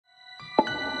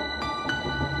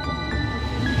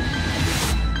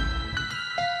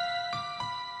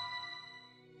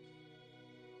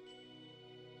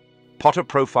Potter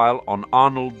profile on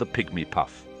Arnold the Pygmy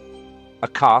Puff. A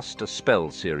cast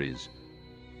Aspell series.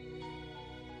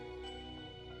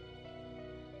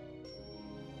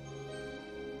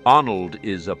 Arnold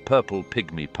is a purple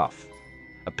pygmy puff.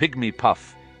 A pygmy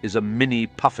puff is a mini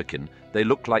pufferkin. They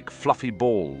look like fluffy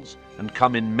balls and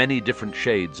come in many different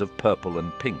shades of purple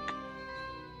and pink.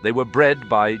 They were bred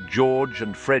by George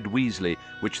and Fred Weasley,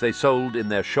 which they sold in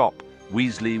their shop,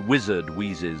 Weasley Wizard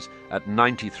Wheezes, at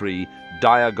 93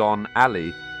 Diagon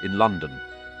Alley in London.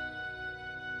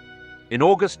 In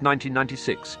August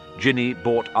 1996, Ginny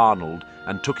bought Arnold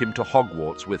and took him to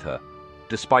Hogwarts with her,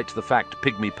 despite the fact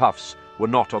pygmy puffs were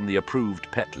not on the approved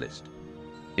pet list.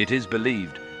 It is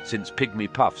believed, since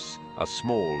pygmy puffs are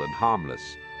small and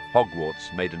harmless,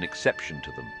 Hogwarts made an exception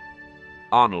to them.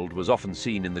 Arnold was often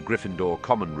seen in the Gryffindor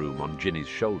common room on Ginny's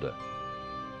shoulder.